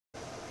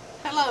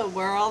Hello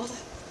world.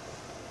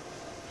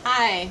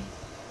 Hi,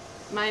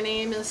 my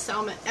name is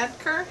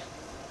Selma15June2016.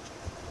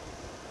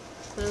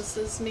 This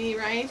is me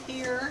right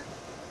here.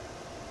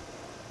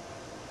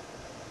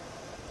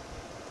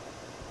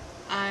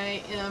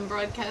 I am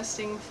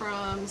broadcasting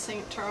from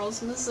St.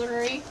 Charles,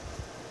 Missouri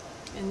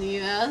in the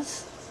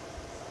U.S.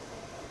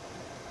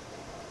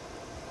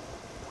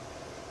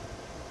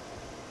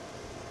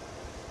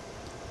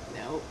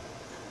 Nope.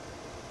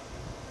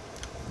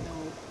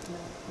 Nope.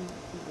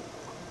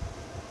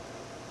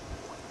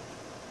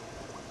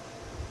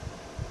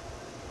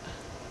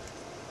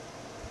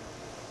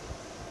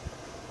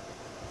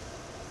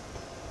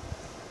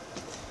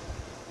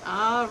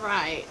 All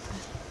right.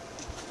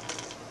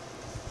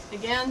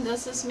 Again,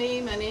 this is me.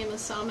 My name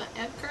is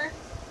Selma15June2016.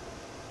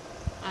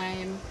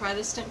 I'm a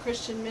Protestant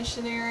Christian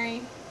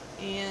missionary,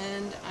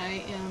 and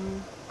I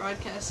am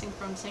broadcasting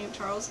from St.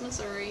 Charles,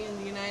 Missouri in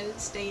the United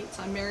States.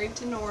 I'm married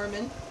to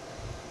Norman,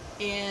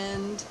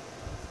 and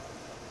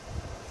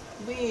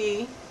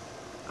we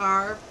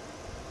are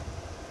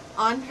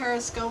on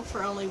Periscope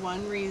for only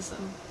one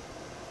reason,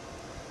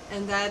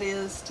 and that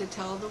is to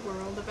tell the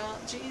world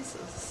about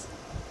Jesus.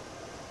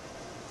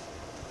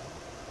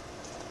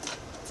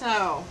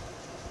 So,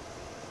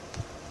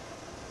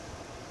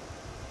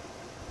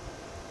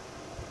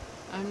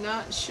 I'm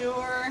not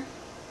sure.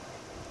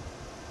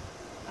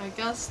 I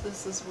guess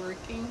this is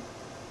working.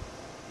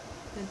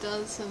 It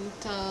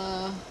doesn't,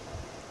 Oh,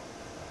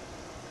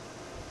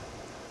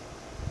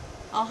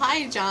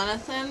 hi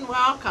Jonathan,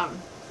 welcome.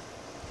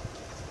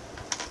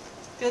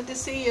 Good to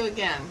see you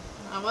again.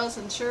 I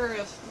wasn't sure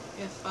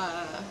if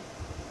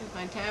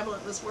my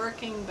tablet was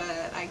working,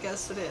 but I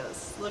guess it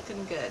is.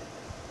 Looking good.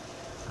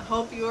 I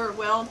hope you are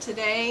well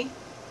today.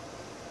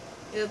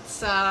 It's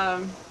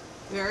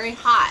very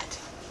hot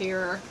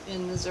here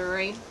in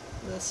Missouri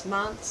this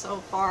month so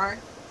far,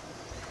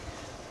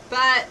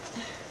 but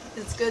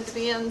it's good to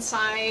be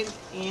inside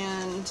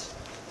and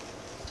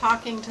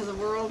talking to the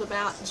world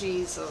about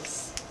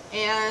Jesus.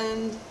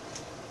 And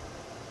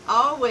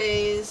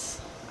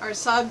always our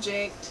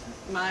subject,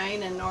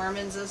 mine and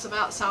Norman's, is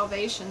about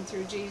salvation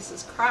through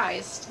Jesus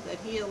Christ, that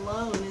He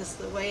alone is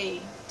the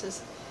way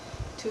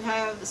to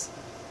have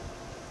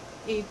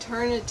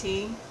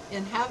eternity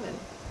in heaven.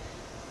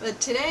 But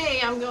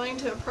today I'm going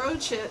to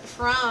approach it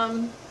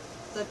from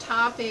the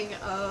topic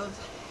of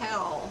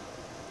hell.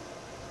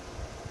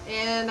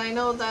 And I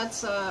know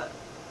that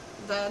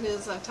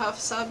is a tough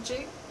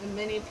subject, and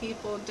many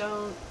people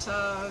don't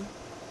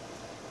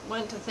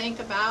want to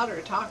think about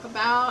or talk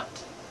about.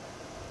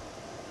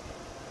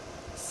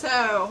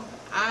 So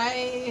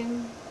I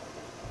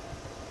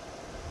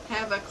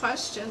have a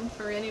question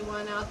for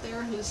anyone out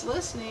there who's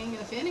listening.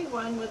 If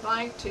anyone would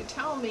like to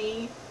tell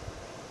me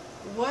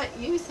what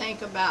you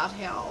think about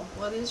hell,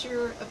 what is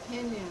your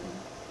opinion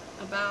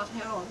about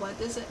hell? What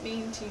does it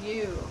mean to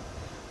you?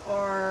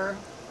 Or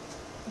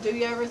do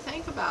you ever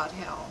think about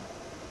hell?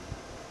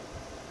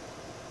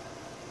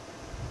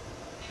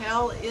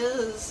 Hell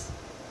is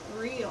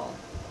real.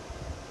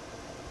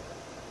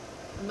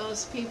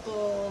 Most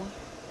people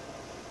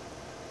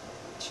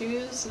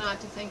choose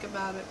not to think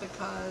about it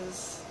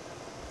because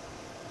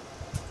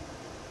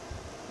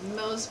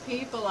most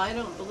people, I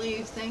don't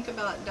believe, think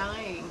about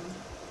dying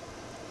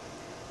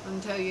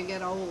until you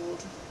get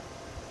old.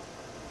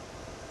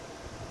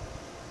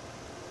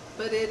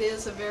 But it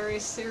is a very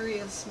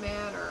serious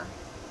matter.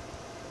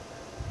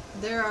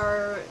 There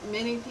are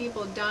many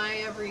people die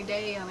every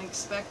day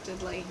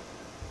unexpectedly.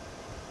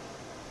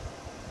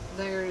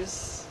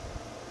 There's,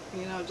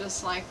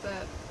 just like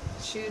that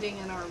shooting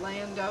in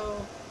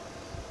Orlando,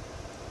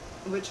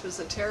 which was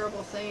a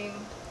terrible thing.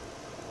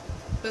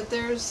 But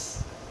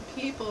there's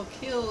people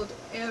killed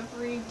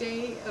every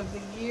day of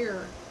the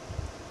year.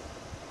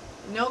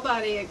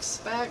 Nobody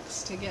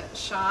expects to get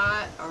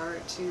shot or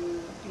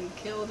to be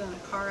killed in a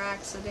car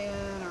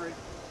accident or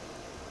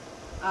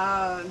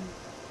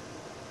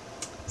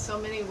so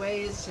many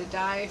ways to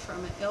die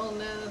from an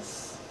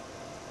illness.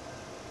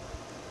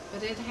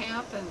 But it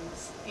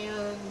happens.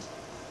 And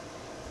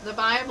the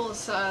Bible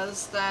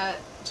says that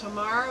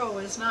tomorrow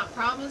is not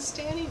promised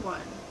to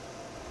anyone.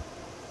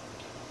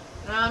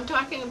 Now I'm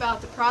talking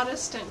about the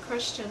Protestant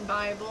Christian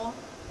Bible.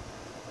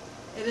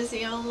 It is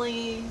the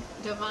only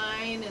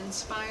divine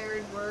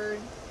inspired word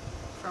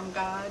from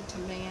God to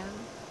man.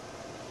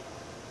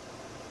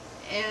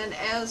 And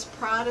as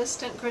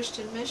Protestant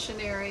Christian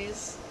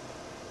missionaries,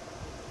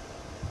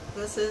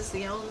 this is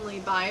the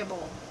only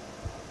Bible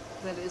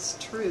that is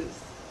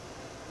truth.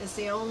 It's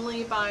the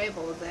only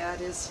Bible that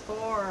is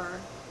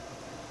for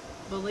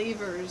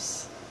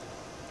believers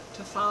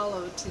to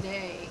follow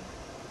today.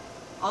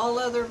 All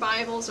other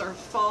Bibles are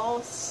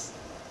false.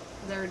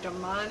 They're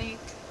demonic.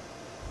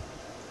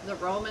 The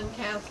Roman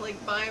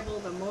Catholic Bible,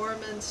 the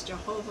Mormons,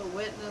 Jehovah's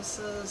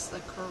Witnesses, the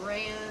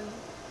Quran,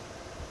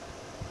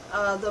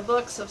 the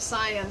books of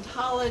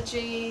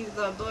Scientology,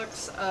 the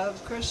books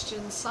of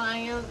Christian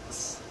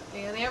Science,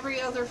 and every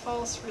other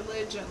false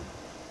religion.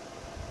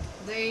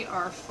 They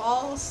are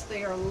false.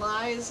 They are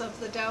lies of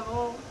the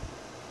devil.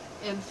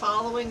 And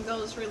following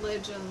those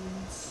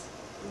religions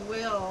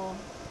will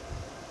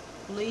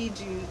lead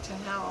you to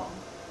hell,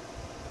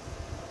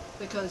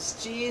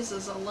 because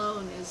Jesus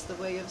alone is the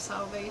way of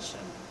salvation.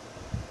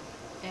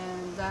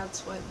 And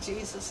that's what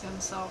Jesus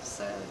himself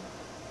said.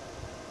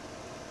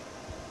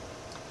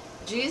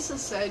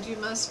 Jesus said you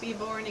must be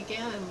born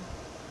again,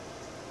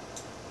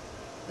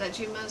 that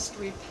you must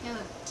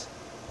repent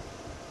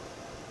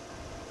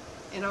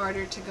in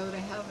order to go to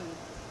heaven.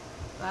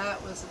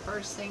 That was the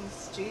first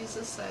things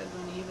Jesus said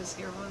when he was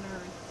here on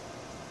earth.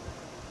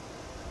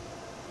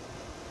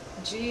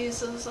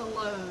 Jesus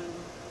alone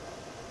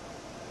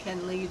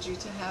can lead you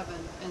to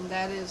heaven, and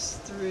that is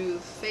through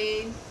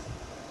faith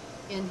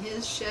in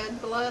his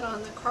shed blood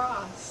on the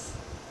cross.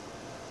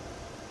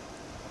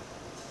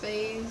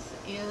 Faith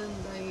in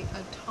the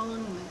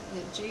atonement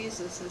that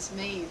Jesus has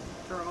made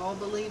for all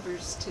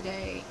believers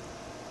today.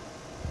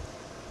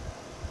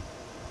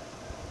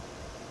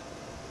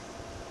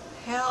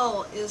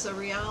 Hell is a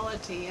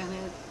reality,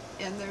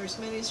 and there's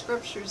many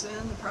scriptures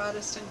in the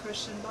Protestant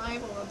Christian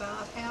Bible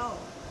about hell.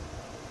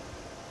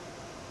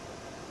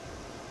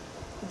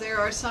 There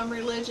are some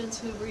religions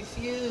who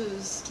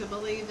refuse to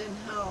believe in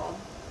hell,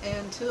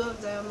 and two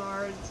of them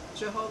are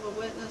Jehovah's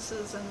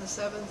Witnesses and the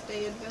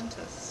Seventh-day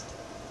Adventists.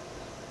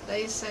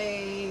 They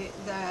say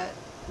that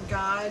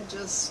God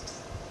just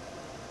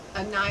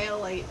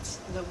annihilates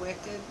the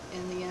wicked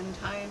in the end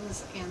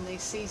times and they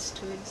cease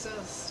to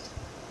exist.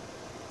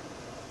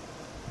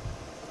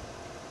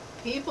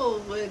 People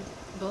would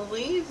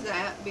believe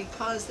that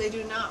because they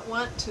do not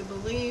want to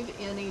believe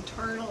in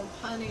eternal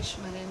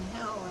punishment in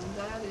hell, and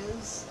that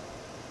is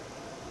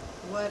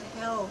what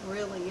hell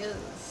really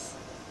is.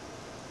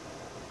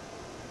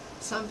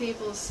 Some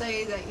people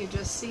say that you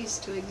just cease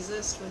to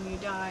exist when you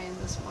die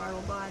in this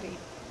mortal body.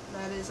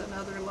 That is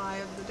another lie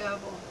of the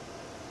devil.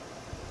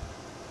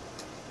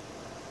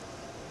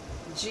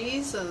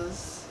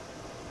 Jesus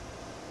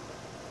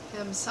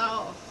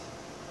himself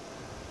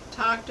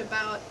talked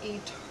about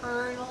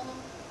eternal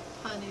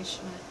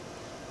punishment,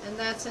 and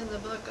that's in the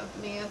book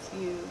of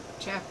Matthew,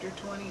 chapter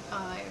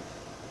 25,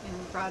 in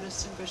the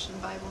Protestant Christian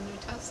Bible New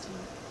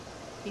Testament.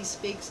 He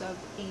speaks of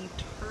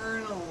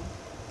eternal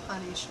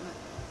punishment.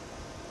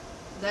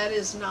 That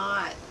is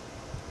not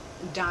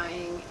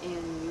dying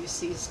and you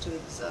cease to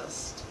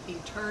exist.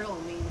 Eternal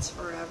means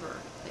forever,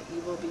 that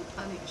you will be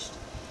punished.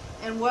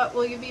 And what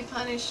will you be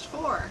punished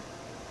for?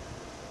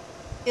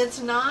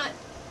 It's not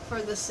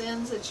for the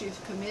sins that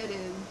you've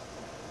committed.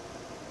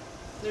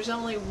 There's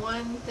only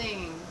one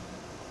thing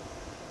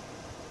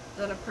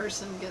that a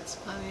person gets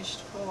punished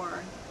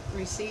for,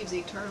 receives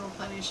eternal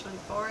punishment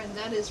for, and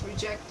that is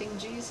rejecting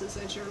Jesus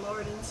as your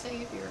Lord and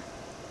Savior.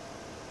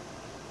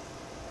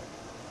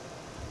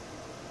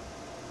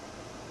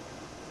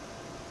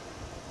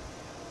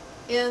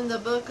 In the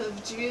book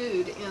of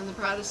Jude, in the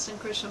Protestant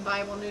Christian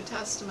Bible New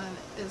Testament,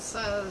 it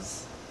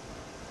says,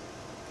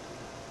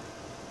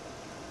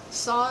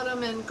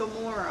 Sodom and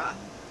Gomorrah.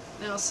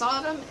 Now,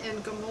 Sodom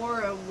and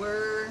Gomorrah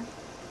were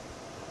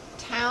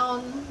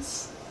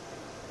towns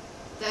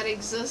that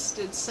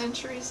existed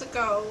centuries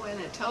ago,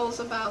 and it tells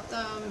about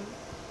them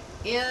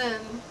in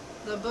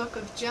the book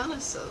of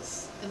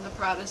Genesis in the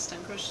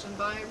Protestant Christian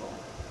Bible.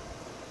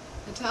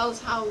 It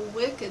tells how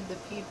wicked the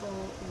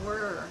people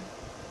were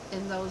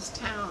in those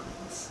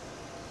towns.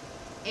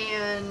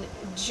 And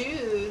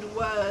Jude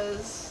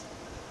was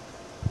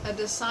a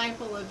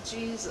disciple of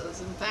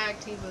Jesus. In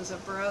fact, he was a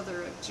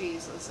brother of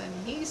Jesus. And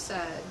he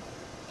said,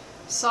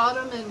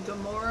 Sodom and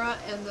Gomorrah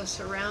and the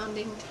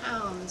surrounding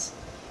towns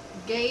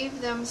gave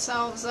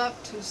themselves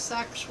up to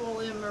sexual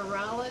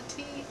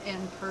immorality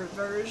and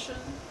perversion,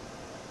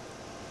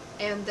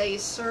 and they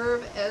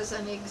serve as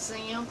an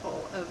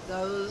example of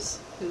those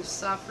who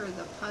suffer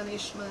the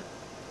punishment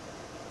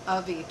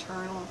of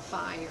eternal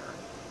fire.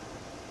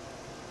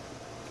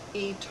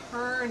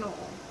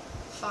 Eternal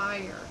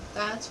fire.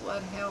 That's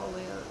what hell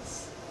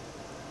is.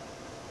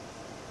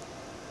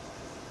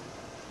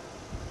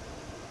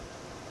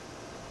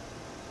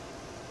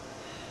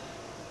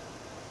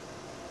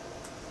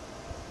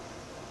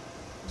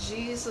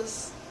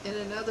 Jesus, in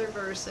another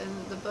verse in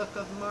the book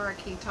of Mark,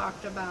 he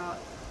talked about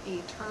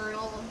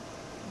eternal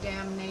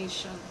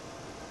damnation.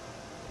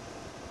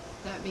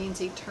 That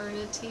means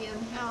eternity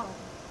in hell.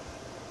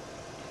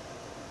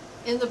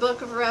 In the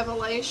book of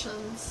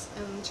Revelations,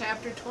 in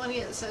chapter 20,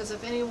 it says,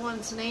 if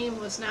anyone's name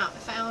was not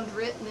found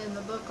written in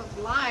the book of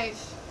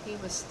life, he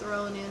was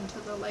thrown into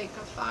the lake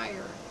of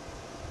fire.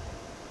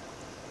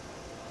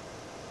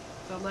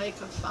 The lake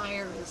of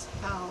fire is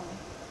hell.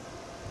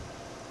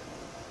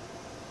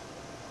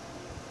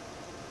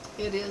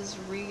 It is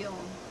real.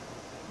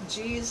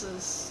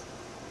 Jesus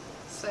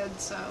said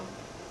so.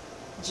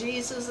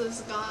 Jesus is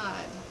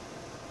God.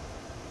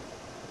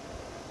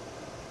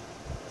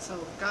 So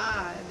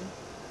God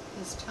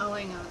is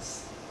telling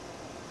us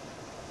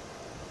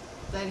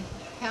that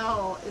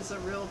hell is a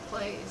real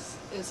place,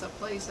 is a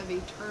place of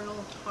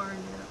eternal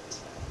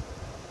torment,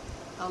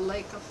 a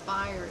lake of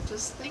fire.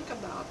 Just think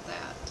about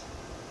that.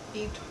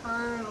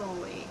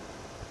 Eternally,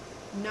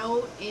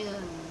 no end.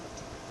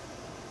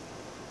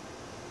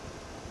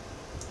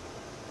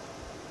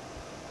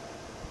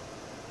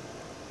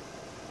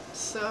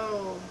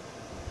 So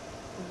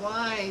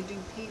why do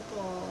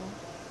people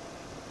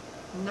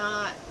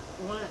not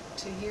want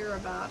to hear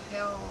about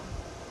hell?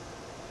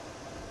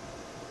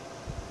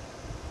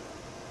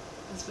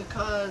 It's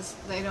because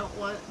they don't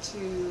want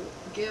to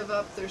give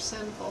up their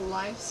sinful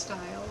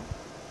lifestyle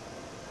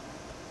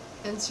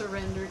and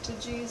surrender to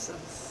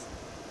Jesus.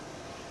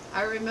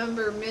 I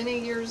remember many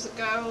years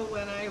ago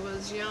when I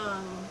was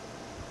young,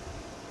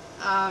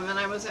 and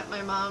I was at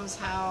my mom's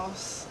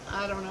house.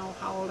 I don't know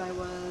how old I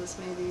was,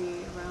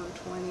 maybe around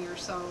 20 or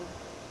so.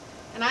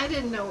 And I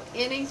didn't know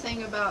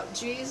anything about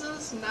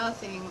Jesus,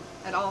 nothing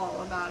at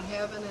all about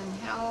heaven and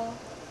hell,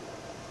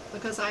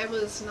 because I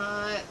was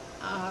not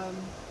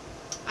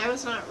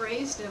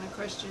raised in a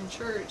Christian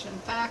church. In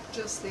fact,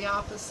 just the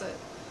opposite.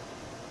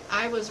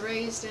 I was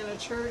raised in a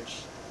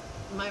church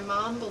my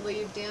mom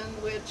believed in,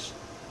 which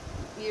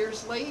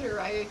years later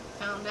I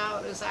found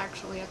out is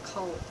actually a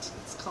cult.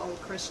 It's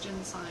called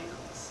Christian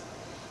Science.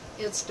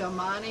 It's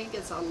demonic.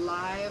 It's a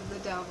lie of the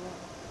devil.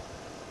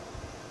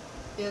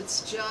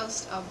 It's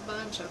just a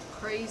bunch of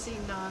crazy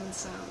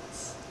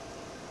nonsense.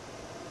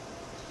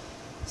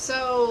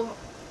 So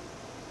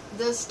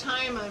this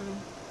time I'm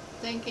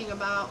thinking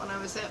about when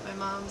I was at my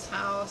mom's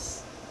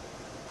house.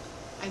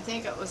 I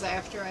think it was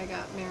after I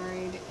got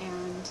married,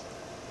 and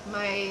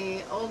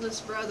my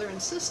oldest brother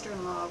and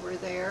sister-in-law were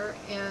there,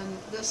 and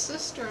the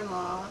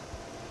sister-in-law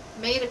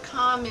made a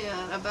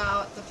comment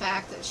about the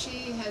fact that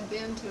she had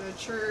been to a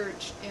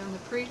church and the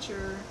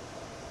preacher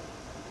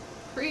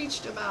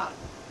preached about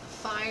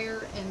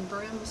fire and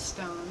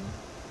brimstone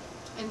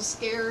and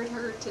scared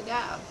her to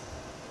death.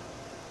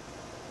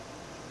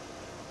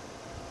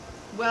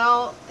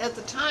 Well, at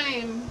the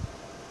time,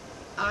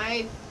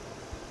 I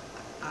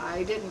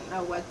didn't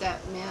know what that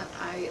meant.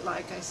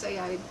 Like I say,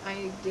 I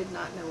did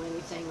not know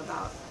anything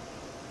about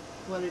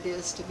what it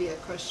is to be a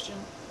Christian.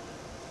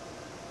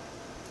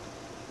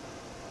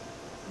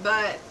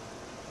 But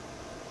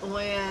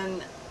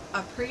when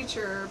a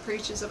preacher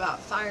preaches about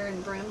fire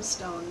and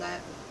brimstone,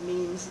 that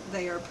means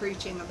they are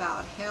preaching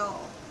about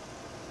hell,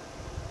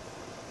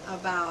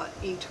 about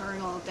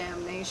eternal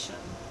damnation.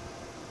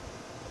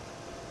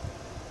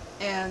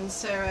 And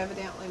so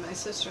evidently my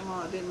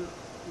sister-in-law didn't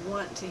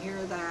want to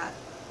hear that,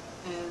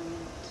 and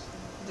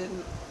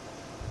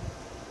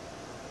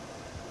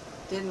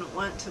didn't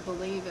want to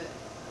believe it,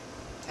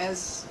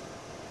 as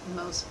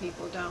most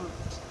people don't.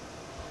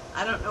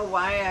 I don't know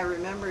why I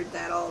remembered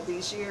that all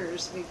these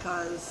years,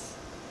 because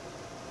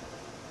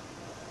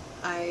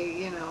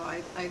I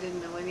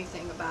didn't know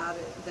anything about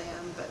it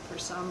then, but for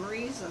some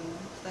reason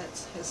that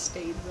has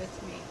stayed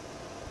with me.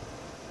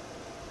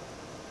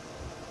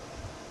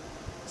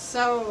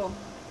 So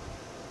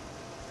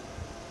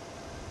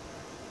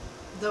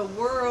the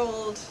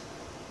world,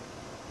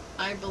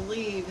 I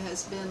believe,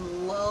 has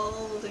been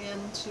lulled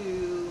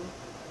into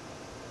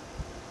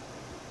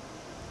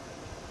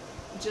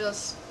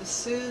just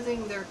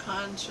soothing their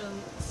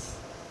conscience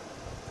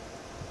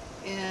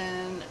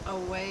in a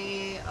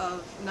way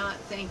of not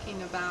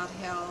thinking about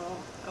hell,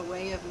 a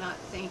way of not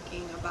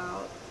thinking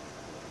about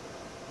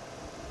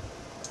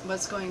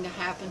what's going to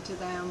happen to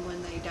them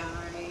when they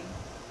die.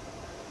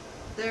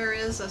 There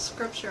is a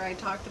scripture I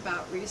talked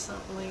about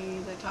recently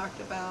that talked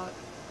about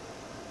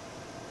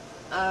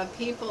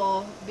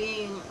people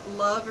being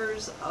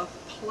lovers of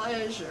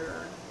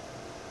pleasure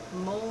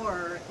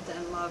more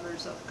than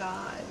lovers of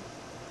God,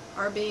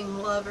 are being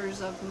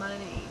lovers of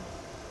money,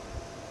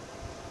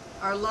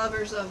 are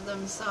lovers of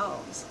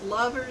themselves,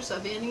 lovers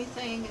of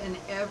anything and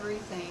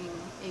everything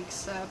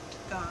except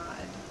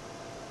God.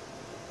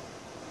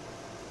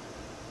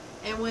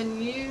 And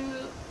when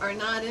you are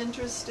not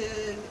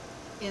interested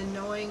in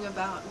knowing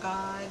about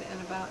God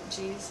and about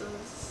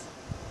Jesus,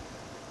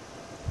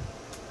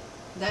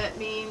 that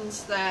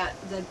means that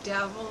the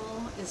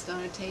devil is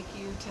going to take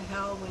you to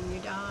hell when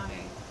you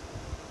die.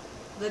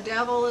 The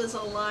devil is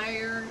a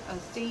liar, a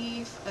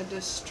thief, a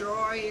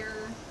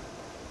destroyer,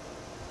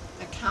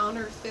 a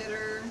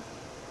counterfeiter,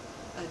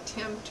 a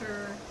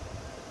tempter.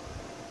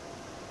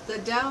 The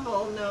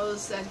devil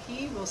knows that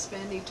he will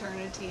spend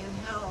eternity in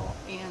hell,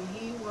 and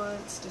he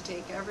wants to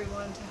take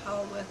everyone to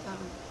hell with him.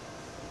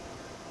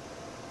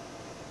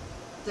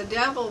 The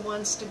devil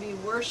wants to be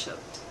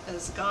worshipped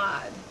as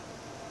God.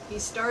 He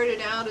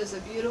started out as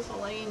a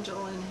beautiful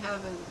angel in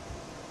heaven,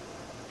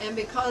 and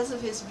because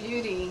of his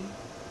beauty,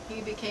 he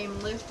became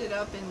lifted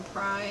up in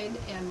pride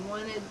and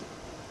wanted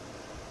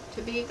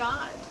to be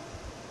God.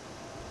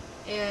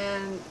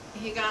 And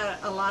he got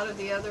a lot of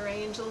the other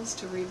angels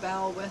to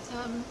rebel with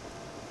him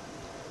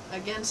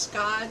against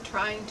God,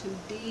 trying to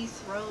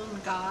dethrone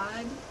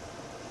God,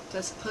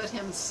 to put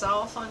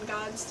himself on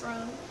God's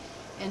throne,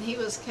 and he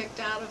was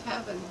kicked out of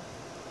heaven.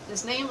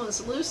 His name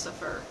was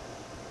Lucifer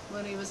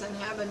when he was in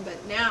heaven,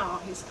 but now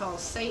he's called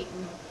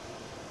Satan.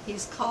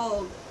 He's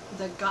called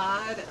the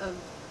god of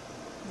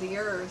the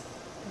earth,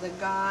 the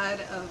god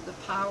of the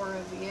power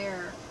of the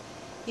air.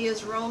 He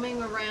is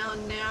roaming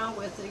around now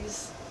with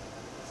these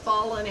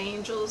fallen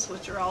angels,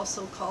 which are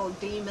also called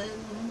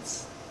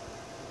demons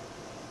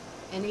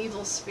and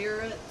evil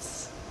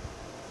spirits,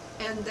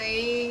 and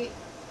they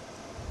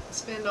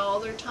spend all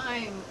their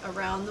time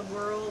around the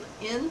world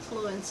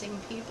influencing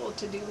people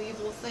to do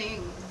evil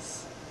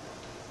things,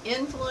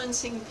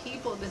 influencing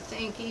people to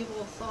think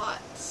evil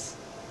thoughts.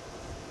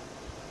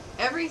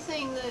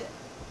 Everything that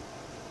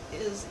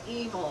is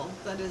evil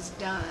that is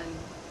done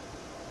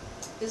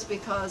is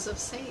because of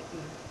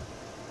Satan.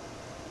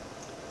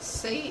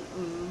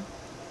 Satan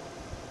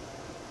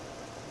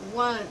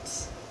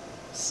wants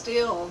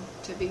still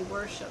to be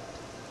worshipped.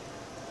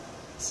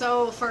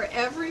 So for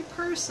every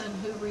person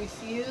who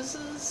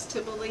refuses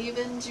to believe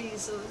in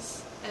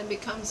Jesus and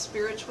becomes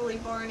spiritually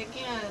born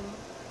again,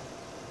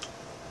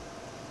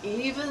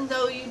 even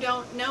though you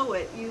don't know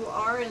it, you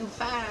are in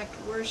fact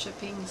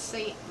worshiping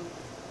Satan.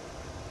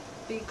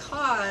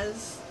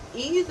 Because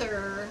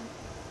either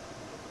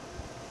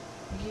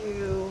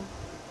you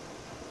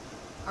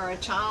are a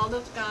child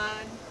of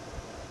God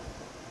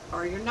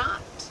or you're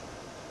not.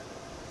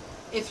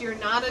 If you're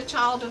not a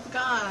child of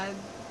God,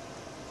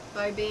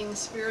 by being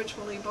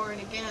spiritually born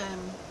again,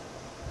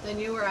 then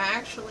you are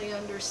actually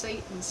under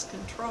Satan's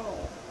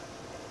control.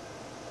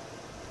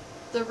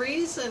 The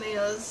reason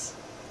is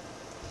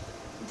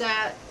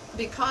that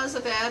because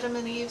of Adam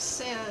and Eve's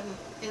sin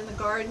in the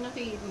Garden of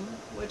Eden,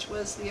 which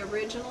was the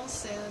original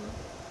sin,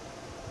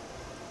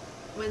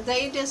 when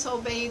they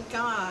disobeyed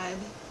God,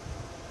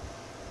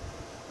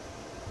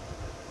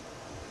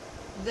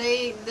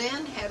 they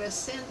then had a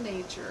sin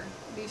nature.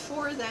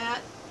 Before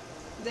that,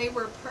 they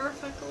were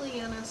perfectly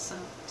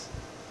innocent.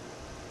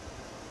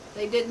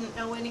 They didn't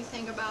know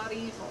anything about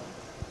evil.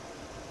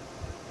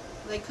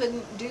 They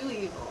couldn't do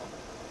evil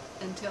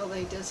until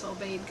they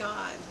disobeyed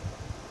God.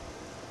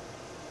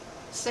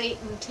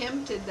 Satan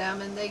tempted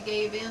them and they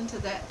gave in to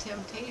that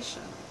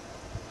temptation.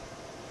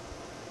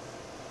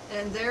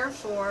 And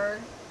therefore,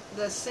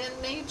 the sin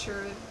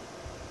nature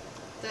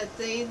that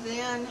they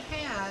then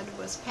had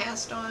was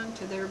passed on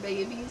to their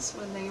babies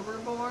when they were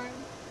born,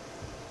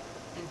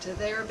 and to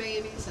their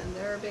babies and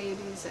their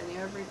babies and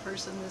every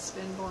person that's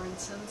been born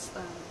since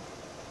then.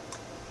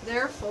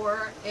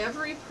 Therefore,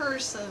 every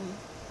person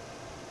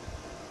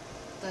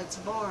that's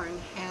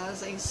born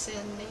has a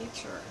sin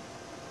nature.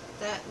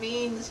 That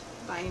means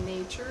by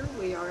nature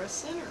we are a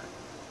sinner.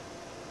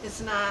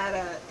 It's not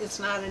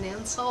an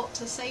insult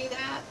to say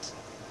that.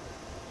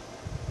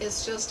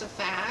 It's just a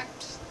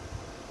fact,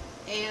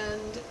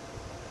 and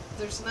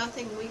there's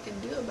nothing we can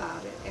do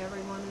about it.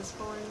 Everyone is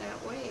born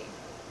that way.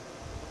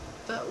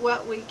 But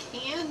what we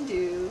can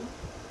do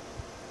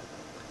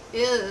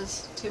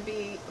is to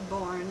be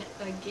born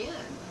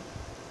again.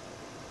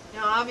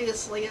 Now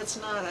obviously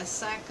it's not a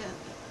second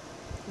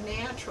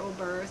natural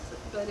birth,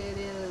 but it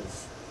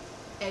is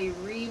a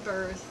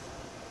rebirth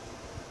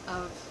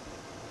of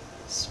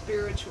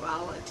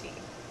spirituality.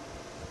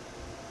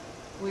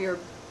 We are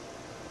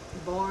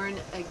born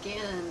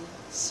again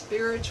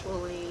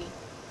spiritually,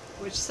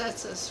 which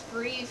sets us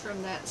free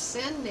from that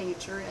sin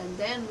nature, and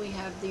then we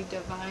have the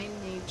divine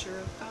nature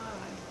of God.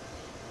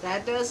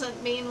 That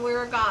doesn't mean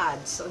we're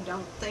God, so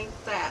don't think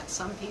that.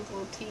 Some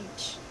people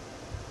teach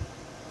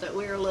that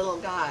we're little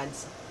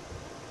gods,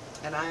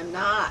 and I'm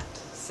not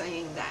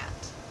saying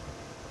that.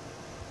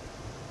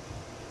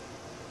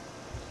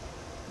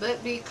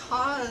 But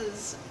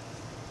because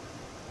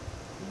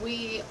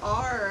we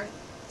are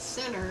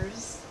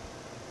sinners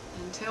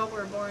until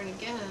we're born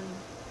again,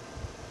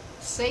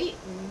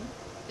 Satan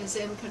is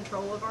in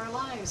control of our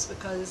lives,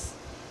 because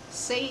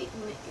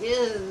Satan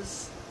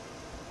is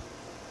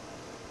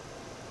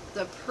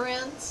the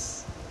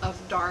prince of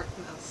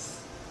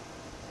darkness,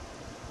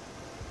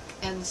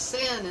 and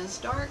sin is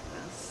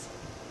darkness.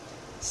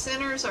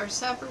 Sinners are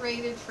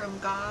separated from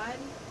God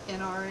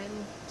and are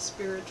in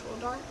spiritual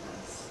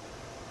darkness.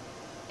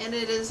 And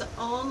it is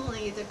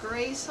only the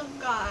grace of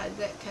God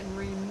that can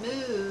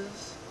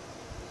remove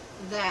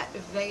that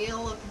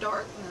veil of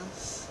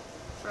darkness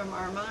from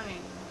our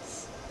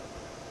minds.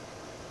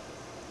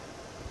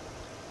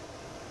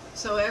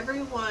 So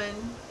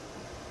everyone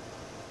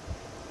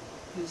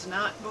who's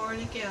not born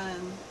again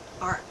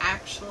are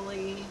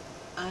actually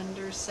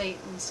under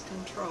Satan's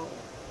control.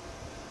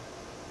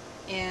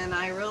 And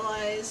I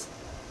realize,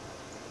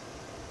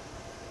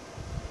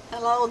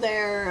 hello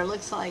there,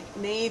 looks like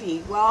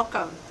Nady,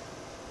 welcome.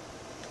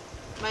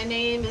 My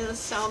name is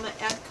Selma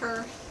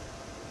Etker.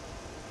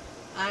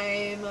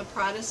 I'm a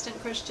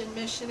Protestant Christian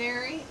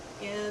missionary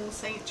in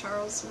St.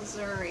 Charles,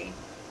 Missouri.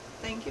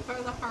 Thank you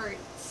for the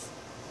hearts.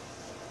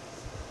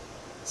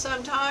 So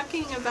I'm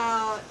talking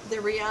about the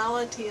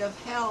reality of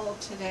hell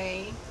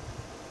today,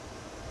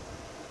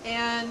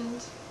 and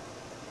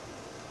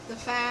the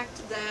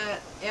fact that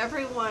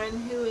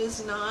everyone who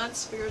is not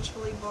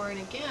spiritually born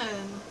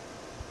again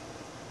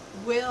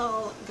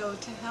will go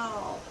to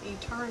hell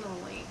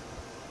eternally.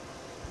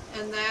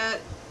 And that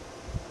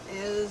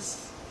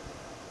is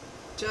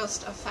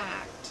just a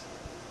fact.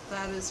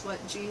 That is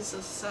what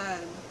Jesus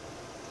said.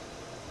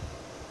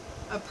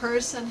 A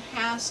person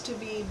has to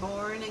be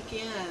born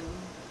again,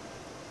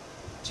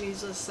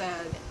 Jesus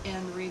said,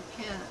 and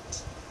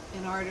repent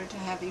in order to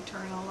have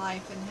eternal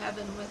life in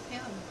heaven with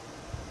Him.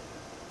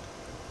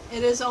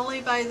 It is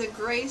only by the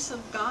grace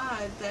of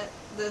God that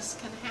this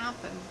can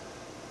happen.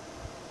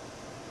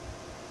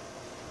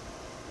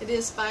 It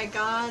is by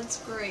God's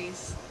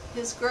grace.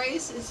 His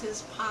grace is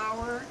His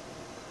power,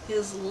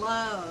 His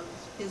love,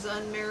 His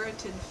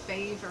unmerited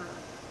favor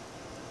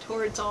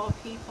towards all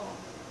people.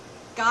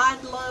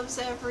 God loves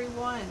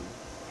everyone,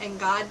 and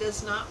God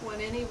does not want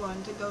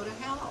anyone to go to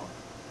hell.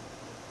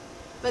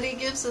 But He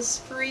gives us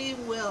free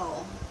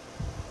will.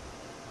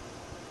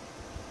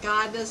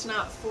 God does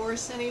not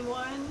force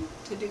anyone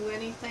to do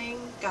anything.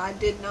 God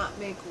did not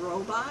make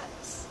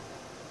robots,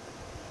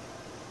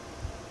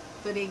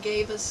 but He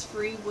gave us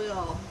free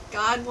will.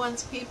 God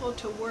wants people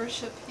to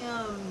worship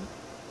Him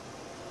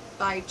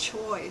by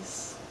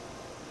choice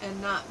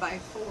and not by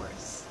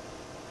force.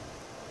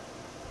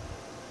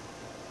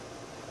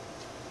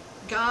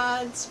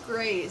 God's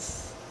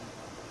grace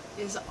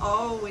is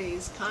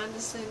always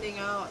condescending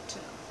out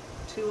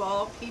to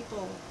all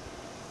people,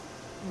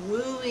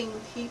 wooing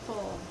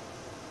people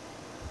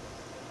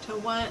to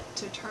want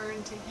to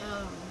turn to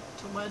Him,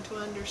 to want to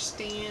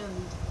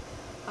understand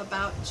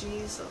about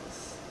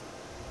Jesus.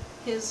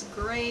 His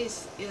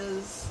grace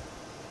is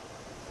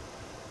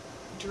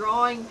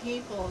drawing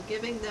people,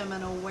 giving them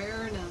an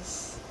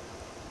awareness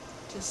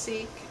to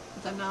seek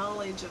the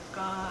knowledge of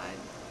God.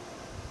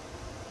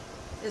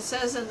 It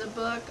says in the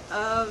book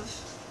of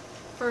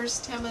 1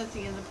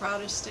 Timothy in the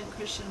Protestant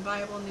Christian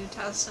Bible New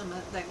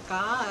Testament that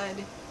God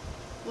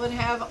would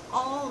have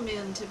all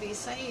men to be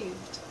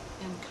saved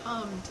and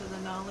come to the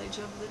knowledge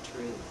of the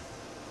truth.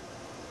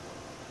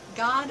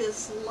 God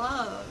is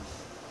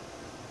love.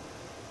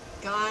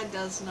 God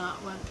does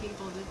not want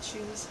people to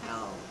choose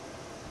hell.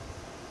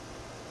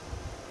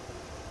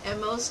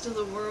 And most of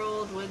the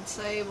world would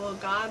say, well,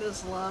 God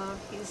is love.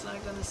 He's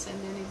not going to send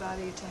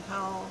anybody to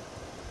hell.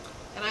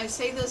 And I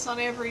say this on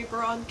every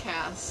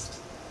broadcast.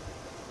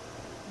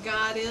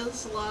 God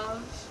is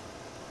love,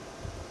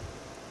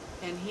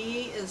 and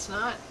He is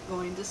not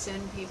going to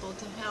send people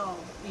to hell.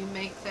 You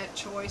make that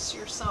choice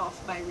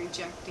yourself by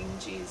rejecting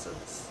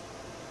Jesus.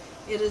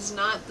 It is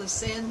not the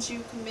sins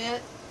you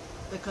commit,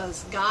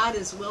 because God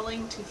is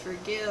willing to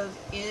forgive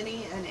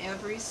any and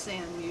every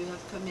sin you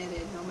have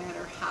committed, no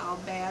matter how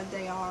bad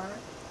they are,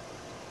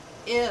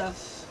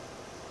 if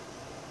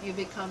you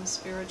become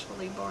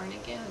spiritually born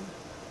again.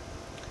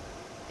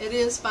 It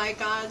is by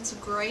God's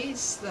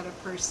grace that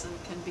a person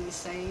can be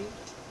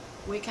saved.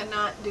 We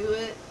cannot do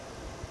it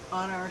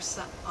on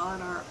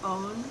our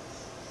own.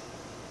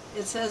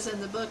 It says in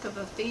the book of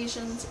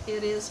Ephesians,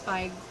 it is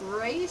by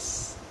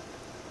grace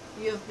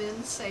you have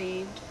been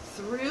saved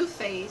through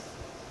faith,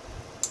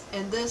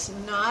 and this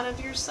not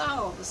of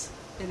yourselves,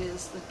 it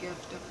is the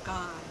gift of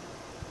God.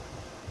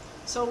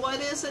 So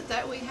what is it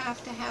that we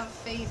have to have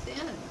faith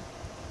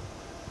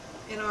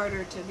in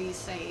order to be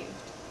saved?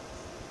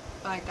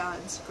 By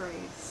God's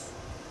grace.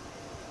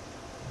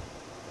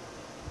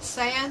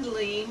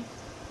 Sadly,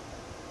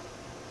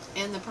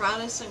 in the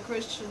Protestant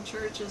Christian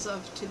churches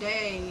of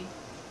today,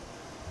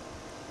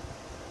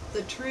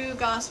 the true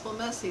gospel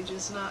message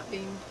is not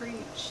being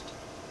preached.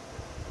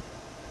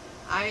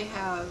 I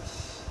have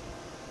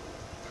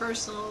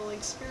personal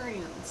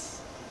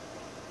experience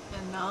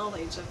and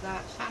knowledge of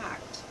that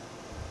fact.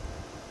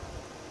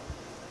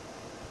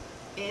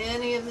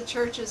 Any of the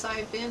churches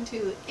I've been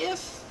to,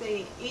 if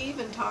they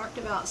even talked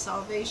about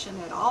salvation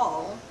at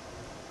all,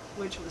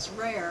 which was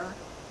rare,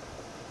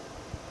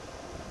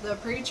 the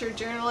preacher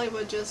generally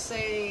would just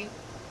say,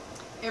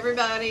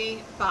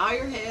 everybody bow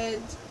your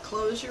heads,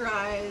 close your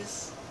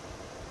eyes.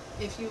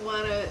 If you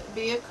want to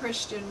be a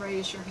Christian,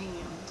 raise your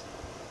hand.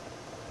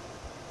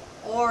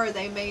 Or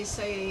they may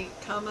say,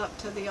 come up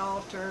to the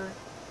altar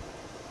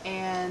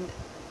and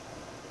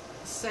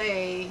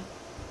say,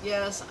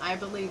 yes, I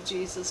believe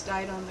Jesus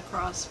died on the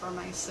cross for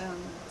my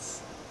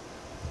sins.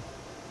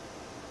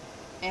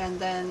 And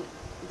then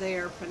they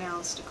are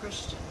pronounced a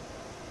Christian.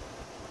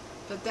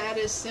 But that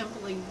is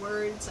simply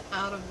words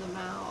out of the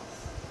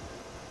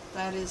mouth.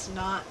 That is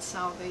not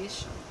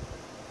salvation.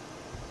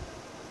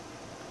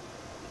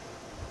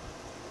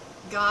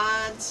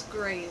 God's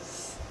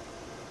grace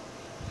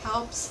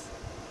helps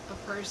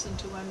a person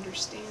to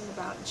understand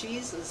about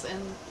Jesus.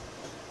 And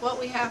what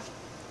we have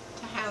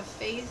to have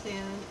faith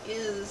in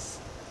is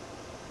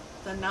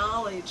the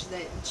knowledge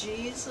that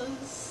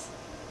Jesus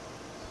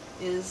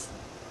is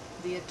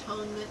the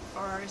atonement for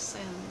our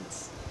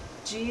sins.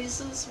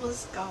 Jesus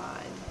was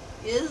God,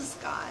 is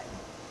God.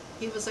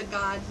 He was a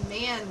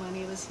God-man when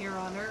He was here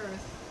on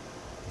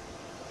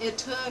earth. It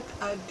took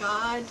a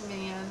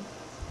God-man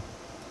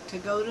to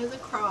go to the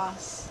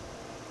cross,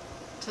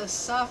 to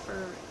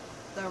suffer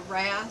the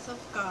wrath of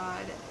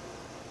God,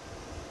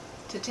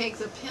 to take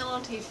the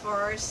penalty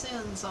for our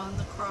sins on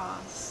the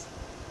cross.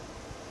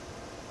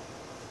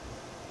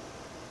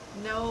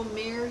 No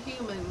mere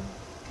human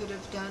could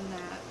have done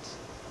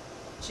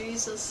that.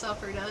 Jesus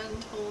suffered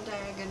untold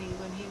agony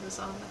when He was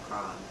on the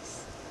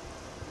cross.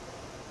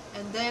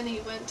 And then He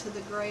went to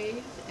the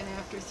grave, and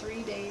after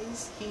 3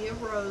 days He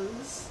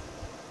arose.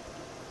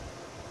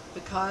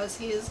 Because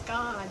He is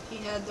God, He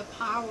had the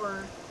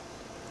power.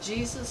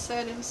 Jesus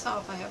said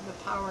Himself, I have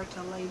the power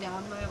to lay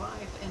down my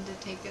life and to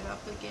take it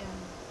up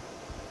again.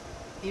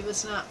 He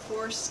was not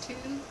forced to,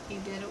 He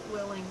did it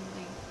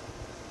willingly.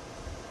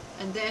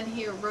 And then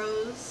he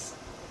arose,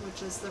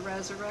 which is the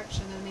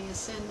resurrection, and he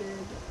ascended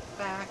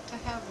back to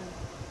heaven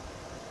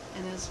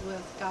and is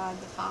with God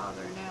the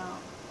Father now.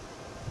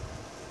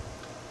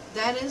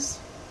 That is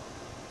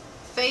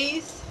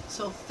faith.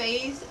 So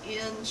faith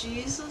in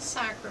Jesus'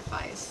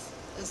 sacrifice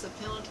as the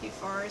penalty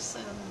for our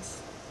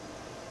sins,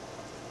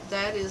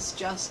 that is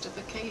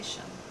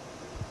justification,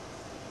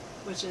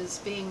 which is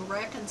being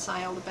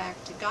reconciled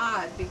back to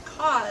God,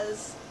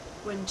 because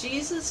when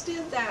Jesus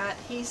did that,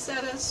 he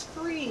set us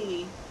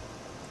free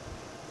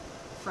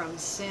from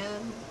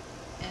sin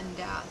and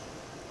death.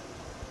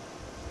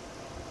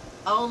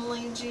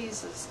 Only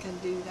Jesus can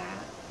do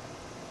that.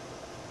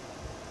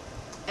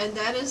 And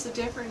that is the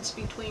difference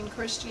between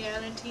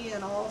Christianity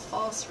and all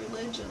false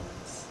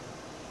religions.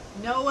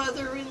 No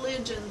other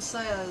religion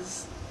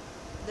says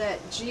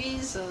that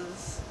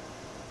Jesus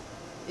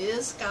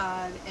is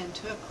God and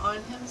took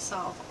on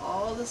himself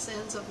all the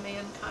sins of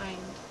mankind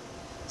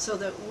so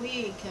that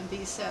we can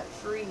be set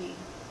free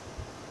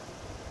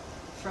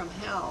from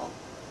hell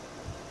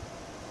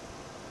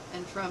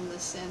and from the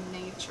sin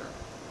nature.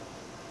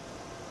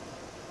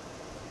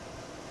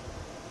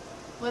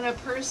 When a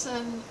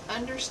person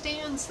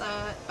understands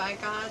that by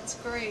God's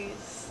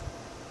grace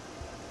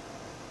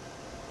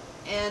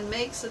and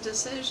makes a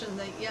decision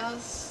that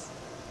yes,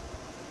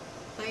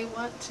 they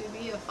want to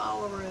be a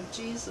follower of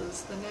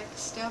Jesus, the next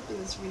step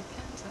is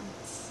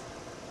repentance.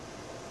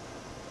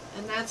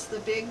 And that's the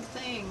big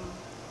thing.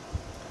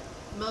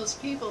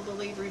 Most people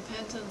believe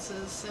repentance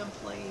is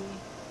simply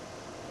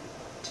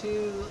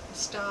to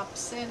stop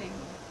sinning.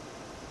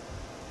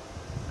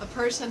 A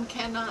person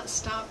cannot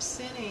stop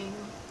sinning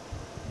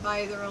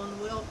by their own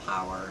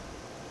willpower.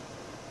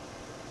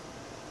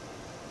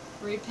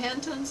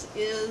 Repentance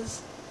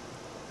is,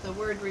 the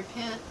word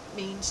repent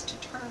means to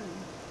turn.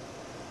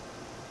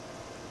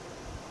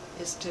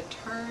 Is to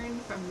turn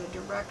from the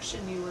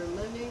direction you were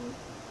living.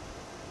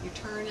 You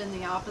turn in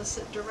the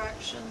opposite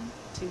direction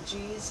to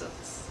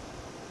Jesus.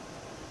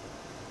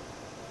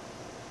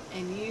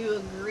 And you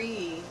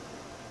agree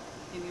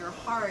in your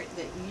heart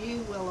that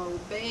you will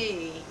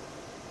obey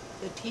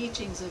the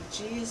teachings of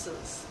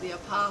Jesus, the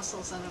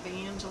apostles and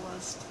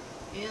evangelists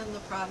in the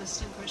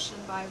Protestant Christian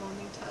Bible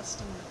New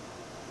Testament.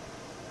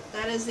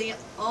 That is the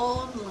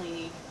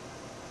only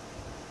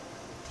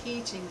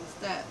teachings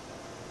that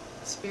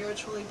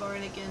spiritually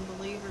born again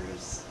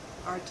believers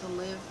are to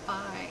live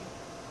by.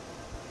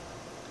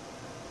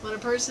 When a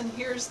person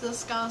hears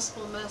this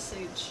gospel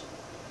message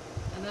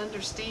and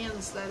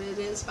understands that it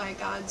is by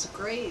God's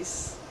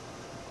grace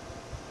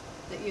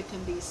that you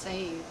can be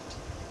saved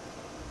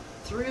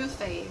through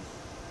faith.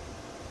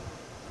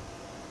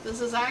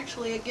 This is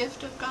actually a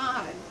gift of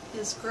God.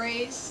 His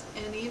grace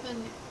and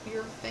even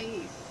your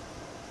faith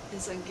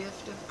is a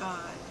gift of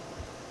God.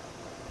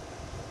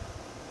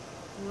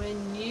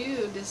 When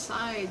you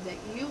decide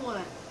that you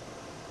want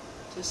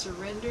to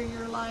surrender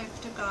your life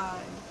to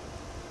God,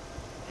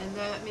 and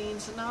that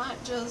means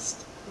not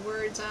just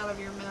words out of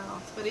your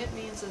mouth, but it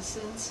means a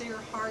sincere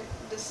heart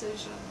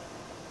decision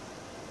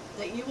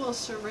that you will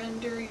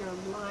surrender your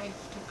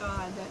life to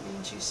God. That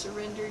means you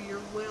surrender your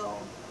will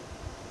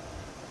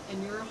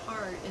and your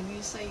heart, and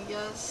you say,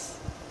 yes,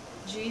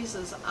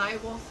 Jesus, I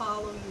will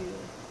follow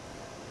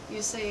you.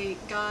 You say,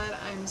 God,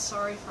 I'm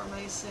sorry for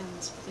my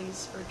sins.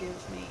 Please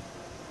forgive me.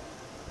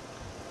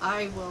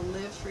 I will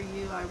live for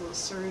you. I will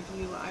serve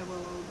you. I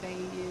will obey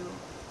you.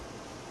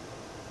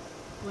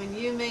 When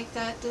you make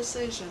that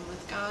decision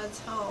with God's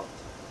help,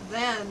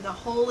 then the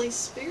Holy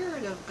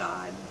Spirit of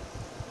God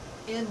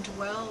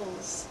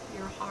indwells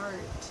your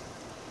heart,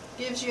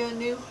 gives you a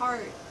new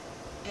heart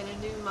and a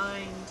new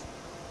mind.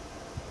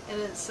 And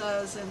it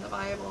says in the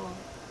Bible,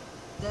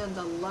 then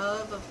the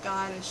love of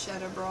God is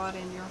shed abroad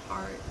in your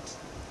heart.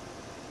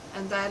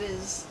 And that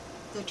is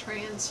the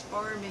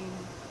transforming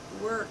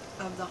work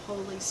of the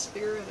Holy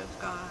Spirit of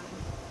God.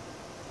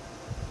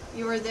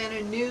 You are then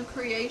a new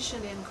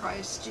creation in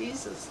Christ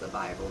Jesus, the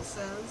Bible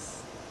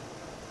says.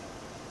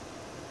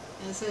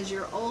 And it says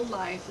your old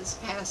life is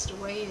passed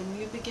away and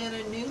you begin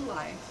a new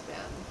life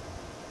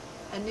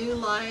then. A new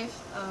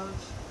life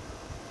of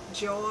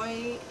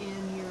joy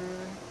in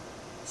your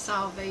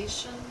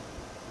salvation.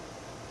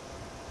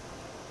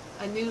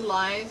 A new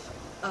life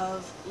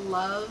of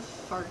love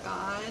for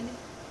God.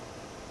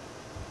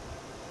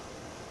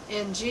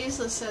 And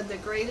Jesus said the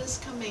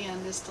greatest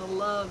command is to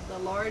love the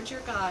Lord your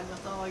God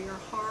with all your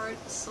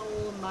heart,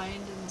 soul,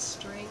 mind, and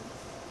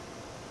strength,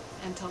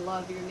 and to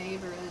love your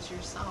neighbor as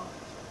yourself.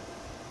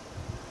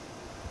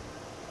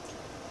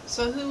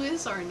 So who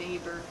is our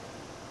neighbor?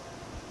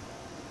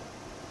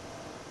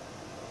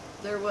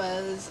 There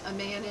was a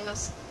man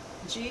asked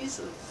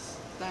Jesus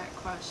that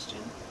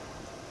question.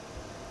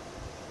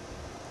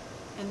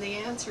 And the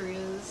answer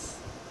is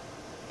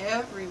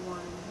everyone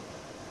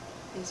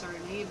is our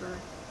neighbor,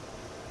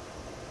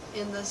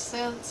 in the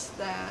sense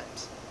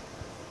that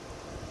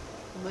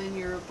when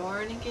you're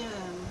born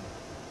again,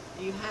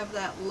 you have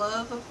that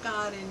love of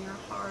God in your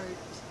heart,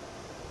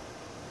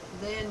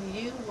 then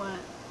you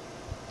want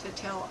to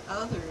tell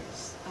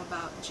others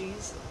about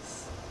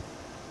Jesus.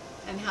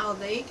 and how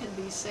they can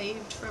be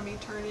saved from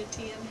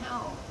eternity in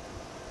hell.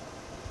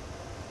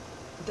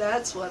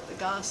 That's what the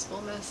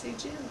gospel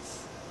message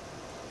is.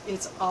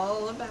 It's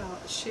all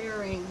about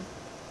sharing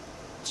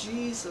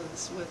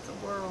Jesus with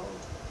the world.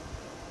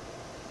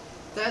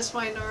 That's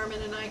why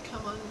Norman and I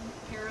come on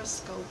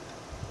Periscope,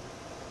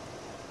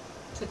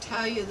 to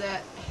tell you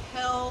that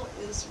hell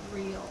is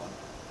real.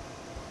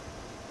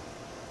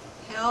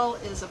 Hell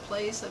is a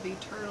place of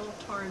eternal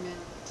torment.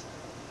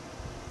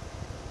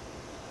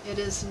 It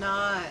is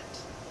not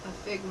a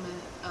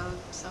figment of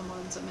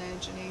someone's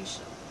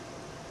imagination.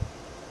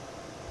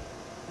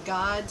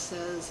 God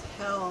says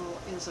hell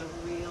is a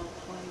real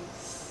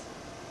place.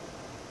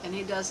 And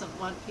He doesn't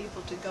want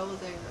people to go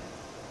there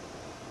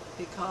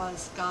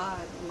because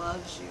God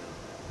loves you.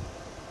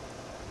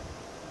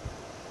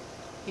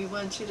 He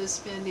wants you to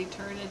spend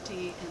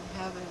eternity in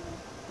heaven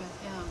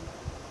with Him.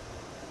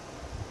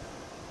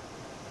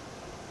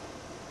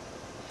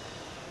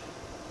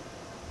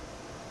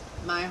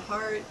 My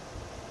heart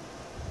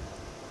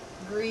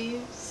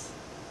grieves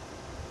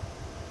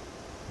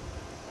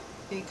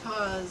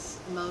because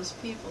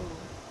most people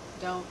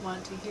don't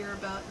want to hear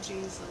about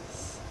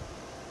Jesus.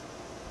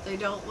 They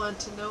don't want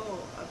to know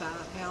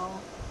about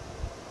hell.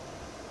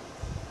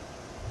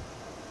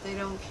 They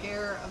don't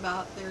care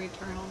about their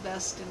eternal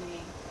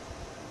destiny.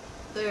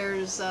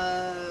 There's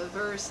a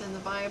verse in the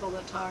Bible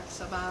that talks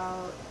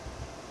about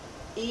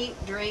eat,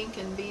 drink,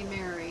 and be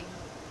merry.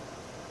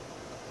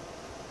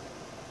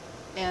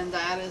 And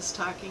that is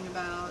talking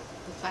about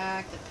the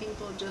fact that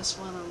people just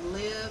want to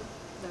live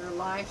their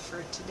life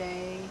for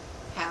today,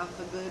 have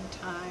a good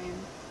time,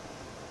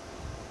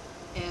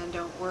 and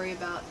don't worry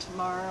about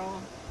tomorrow,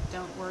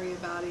 don't worry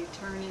about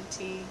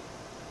eternity,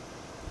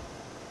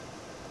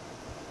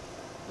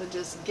 but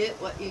just get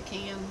what you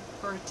can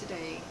for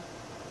today.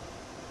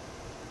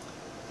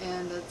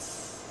 And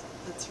it's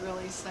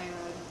really sad.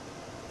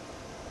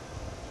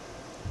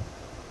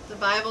 The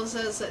Bible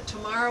says that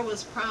tomorrow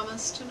was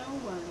promised to no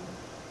one.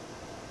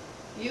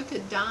 You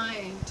could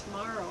die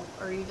tomorrow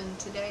or even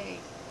today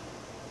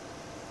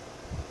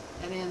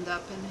and end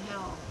up in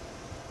hell.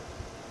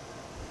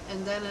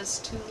 And then it's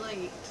too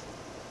late.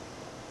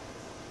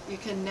 You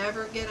can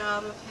never get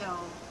out of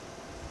hell.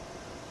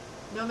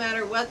 No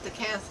matter what the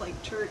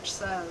Catholic Church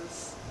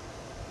says,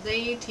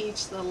 they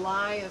teach the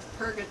lie of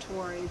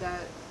purgatory,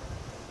 that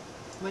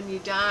when you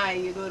die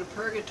you go to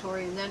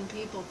purgatory and then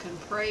people can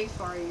pray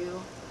for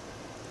you.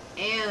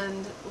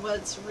 And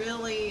what's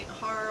really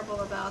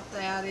horrible about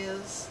that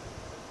is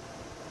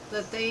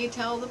that they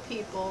tell the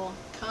people,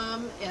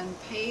 come and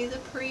pay the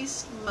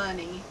priest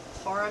money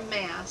for a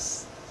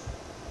mass,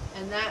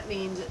 and that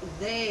means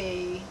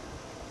they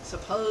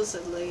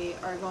supposedly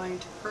are going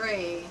to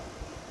pray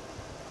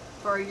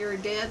for your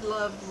dead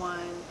loved one,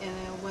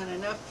 and when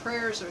enough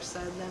prayers are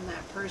said, then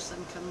that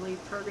person can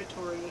leave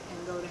purgatory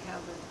and go to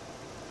heaven.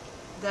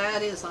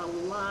 That is a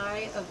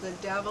lie of the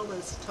devil.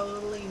 It's a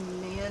totally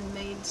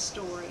man-made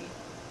story.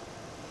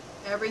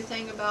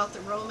 Everything about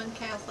the Roman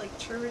Catholic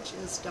Church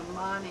is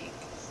demonic.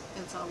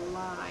 It's a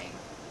lie.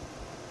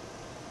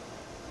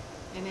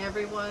 And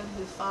everyone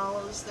who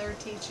follows their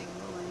teaching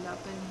will end up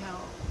in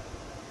hell,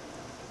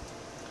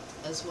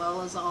 as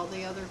well as all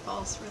the other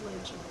false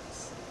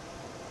religions.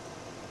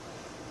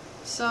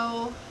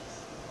 So,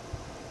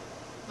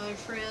 my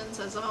friends,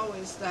 as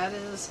always, that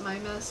is my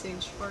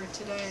message for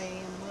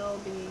today, and will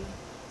be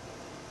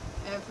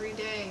every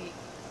day.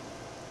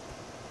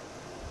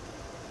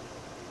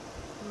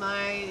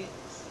 My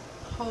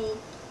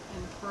hope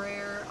and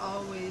prayer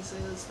always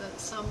is that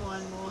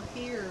someone will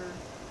hear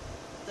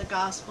the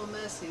gospel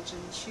message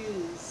and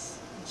choose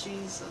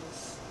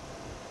Jesus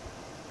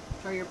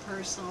for your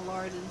personal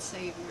Lord and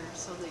Savior,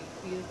 so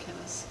that you can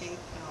escape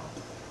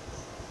hell.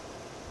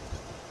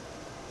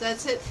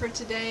 That's it for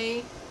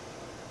today.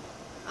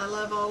 I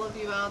love all of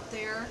you out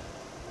there,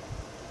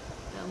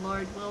 and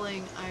Lord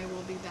willing, I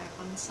will be back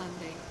on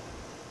Sunday.